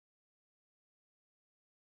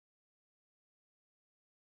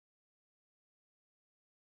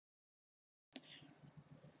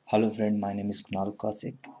Hello friend, my name is Kunal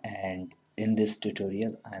Kaushik, and in this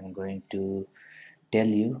tutorial I am going to tell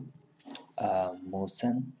you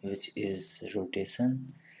motion, which is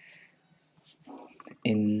rotation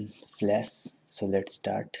in Flash. So let's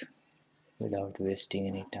start without wasting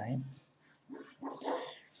any time.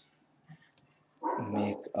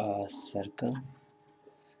 Make a circle,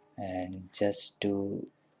 and just to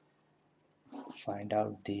find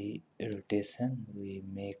out the rotation we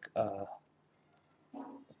make a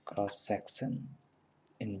cross section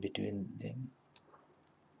in between them.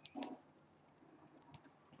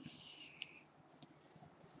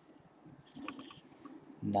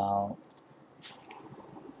 Now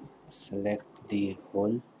select the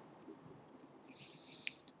hole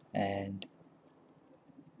and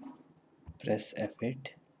press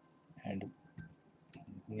F8 and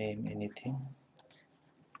name anything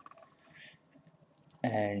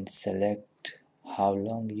and select how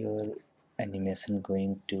long your animation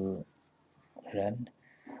going to run.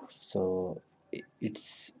 So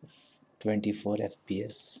it's 24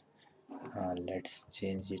 fps. Let's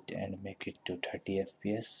change it and make it to 30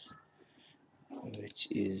 fps, which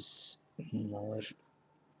is more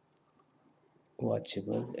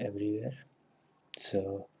watchable everywhere.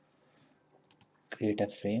 So create a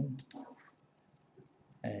frame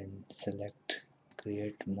and select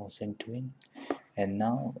create motion twin, and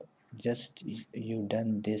now just you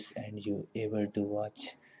done this and you able to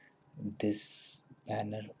watch this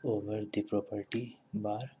banner over the property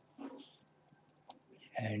bar,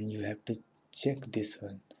 and you have to check this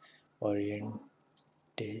one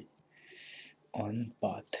oriented on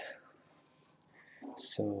path.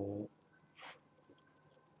 So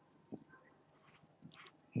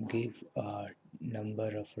give a number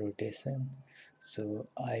of rotation. So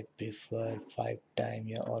I prefer 5 time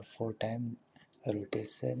or 4 time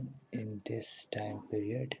rotation in this time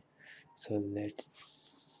period. So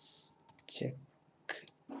let's check.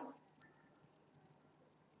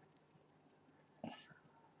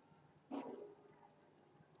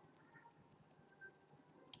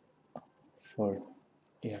 For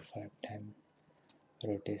 5 time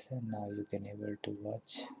rotation. Now you can able to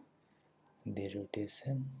watch the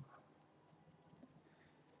rotation.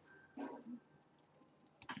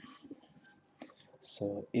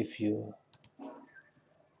 So if you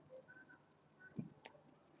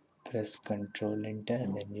press Ctrl Enter,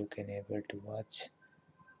 then you can able to watch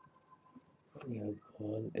your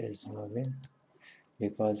ball is moving,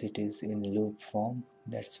 because it is in loop form.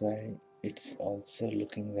 That's why it's also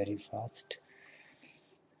looking very fast.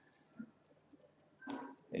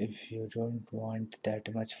 If you don't want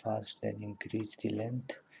that much fast, then increase the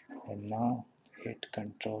length, and now hit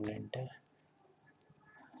Ctrl Enter.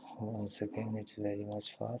 Once again it's very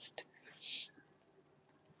much fast,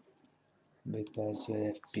 because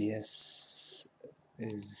your FPS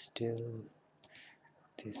is still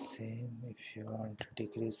the same. If you want to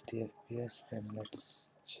decrease the FPS, then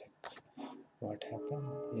let's check what happened.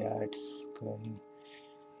 Yeah, it's going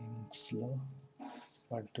slow,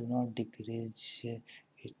 but do not decrease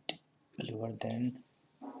it lower than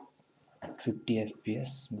 50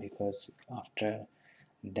 fps, because after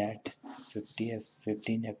that 15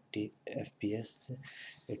 fps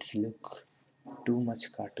it's look too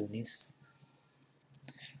much cartoonish.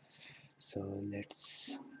 So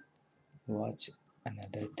let's watch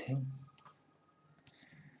another thing.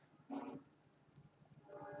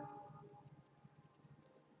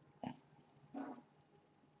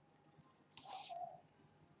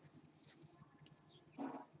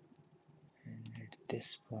 And at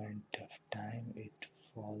this point of time it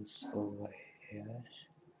falls over here,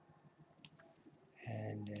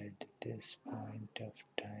 and at this point of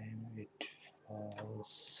time it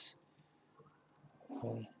falls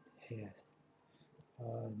over here,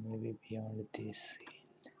 or maybe beyond this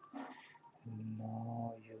scene.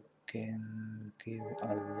 Now you can give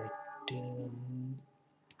a little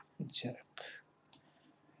jerk.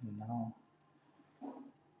 Now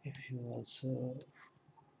if you also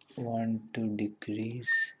want to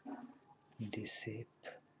decrease the shape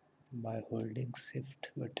by holding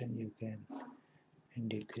shift button, you can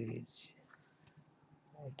decrease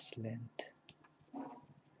its length.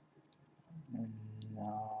 And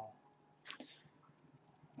now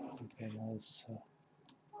you can also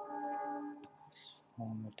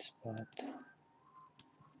form its path.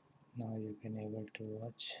 Now you can able to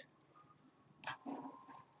watch,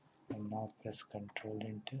 and now press Ctrl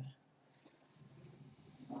Enter.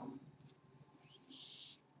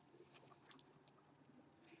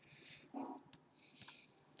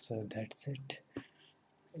 So that's it.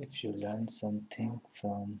 If you learned something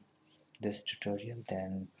from this tutorial,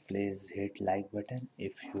 then please hit like button.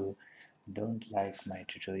 If you don't like my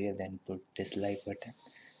tutorial, then put dislike button.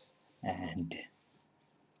 And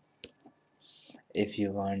if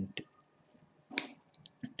you want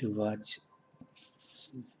to watch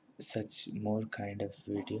such more kind of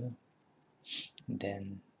video,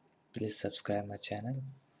 then please subscribe my channel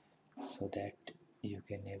so that you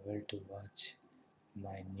can able to watch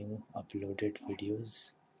my new uploaded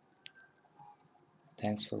videos.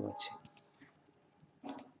 Thanks for watching.